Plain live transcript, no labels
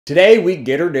Today we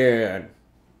get her done.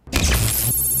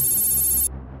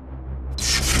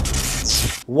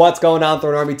 What's going on,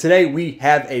 Thorn Army? Today we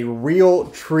have a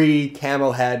Realtree camo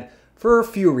head for a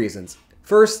few reasons.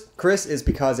 First, Chris, is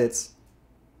because it's...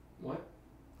 What?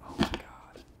 Oh my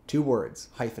god. 2 words,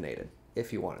 hyphenated,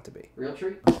 if you want it to be.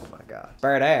 Realtree? Oh my god.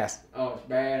 Badass. Oh, it's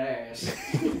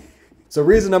badass. So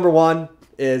reason number 1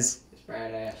 is... It's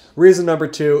badass. Reason number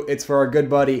 2, it's for our good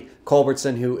buddy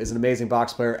Culbertson, who is an amazing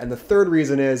box player. And the third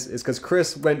reason is because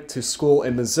Chris went to school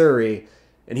in Missouri,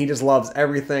 and he just loves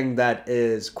everything that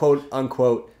is quote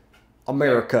unquote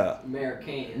America.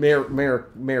 American.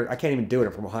 I can't even do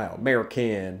it from Ohio.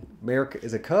 American. America,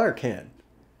 is it K or can?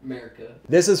 America.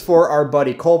 This is for our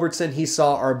buddy Culbertson. He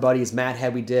saw our buddy's Matt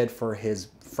head we did for his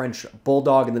French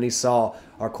Bulldog, and then he saw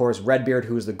our course Redbeard,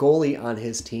 who is the goalie on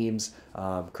his team's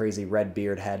crazy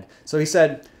Redbeard head. So he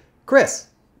said, Chris,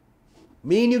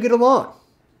 me and you get along.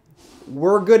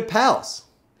 We're good pals.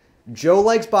 Joe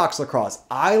likes box lacrosse.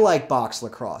 I like box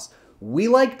lacrosse. We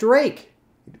like Drake.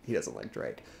 He doesn't like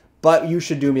Drake. But you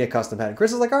should do me a custom head. And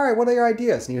Chris is like, all right, what are your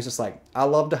ideas? And he was just like, I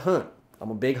love to hunt. I'm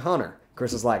a big hunter.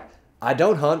 Chris is like, I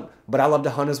don't hunt, but I love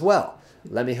to hunt as well.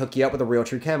 Let me hook you up with a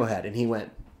Realtree camo head. And he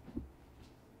went,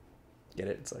 get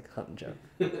it? It's like a hunting joke.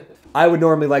 I would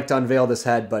normally like to unveil this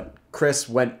head, but Chris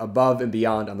went above and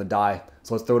beyond on the die.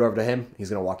 So let's throw it over to him.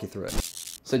 He's going to walk you through it.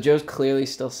 So Joe's clearly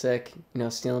still sick,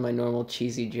 stealing my normal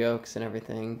cheesy jokes and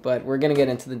everything. But we're going to get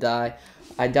into the dye.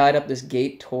 I dyed up this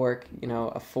Gait torque,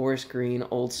 a forest green,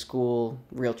 old school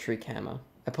Realtree camo.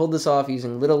 I pulled this off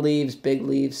using little leaves, big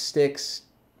leaves, sticks,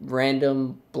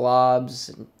 random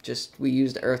blobs. We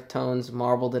used earth tones,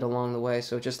 marbled it along the way,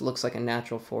 so it just looks like a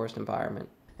natural forest environment.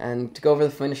 And to go over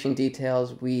the finishing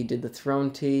details, we did the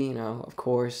throne tee, of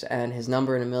course, and his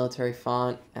number in a military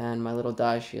font, and my little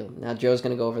die shield. Now Joe's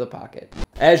going to go over the pocket.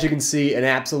 As you can see, an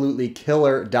absolutely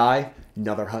killer die.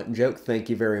 Another hunting joke, thank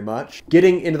you very much.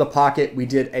 Getting into the pocket, we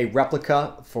did a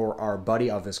replica for our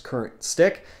buddy of his current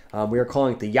stick. We are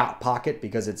calling it the yacht pocket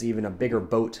because it's even a bigger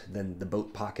boat than the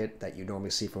boat pocket that you normally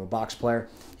see from a box player.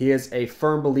 He is a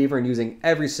firm believer in using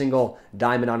every single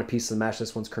diamond on a piece of mesh.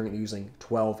 This one's currently using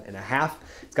 12.5.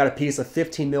 It's got a piece of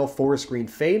 15 mil forest green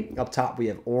fade. Up top we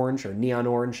have orange or neon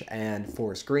orange and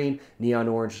forest green, neon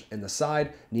orange in the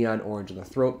side, neon orange in the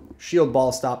throat, shield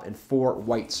ball stop, and 4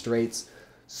 white straights.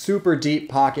 Super deep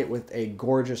pocket with a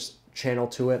gorgeous channel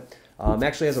to it.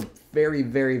 Actually has a very,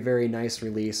 very, very nice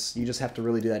release. You just have to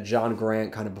really do that John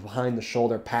Grant kind of behind the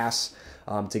shoulder pass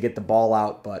to get the ball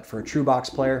out. But for a true box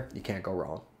player, you can't go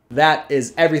wrong. That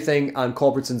is everything on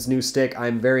Culbertson's new stick.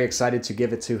 I'm very excited to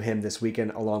give it to him this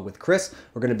weekend along with Chris.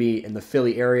 We're going to be in the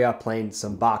Philly area playing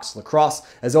some box lacrosse.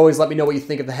 As always, let me know what you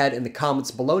think of the head in the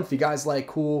comments below. And if you guys like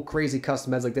cool, crazy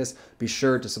custom heads like this, be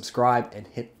sure to subscribe and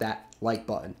hit that like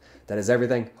button. That is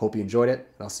everything. Hope you enjoyed it,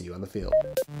 and I'll see you on the field.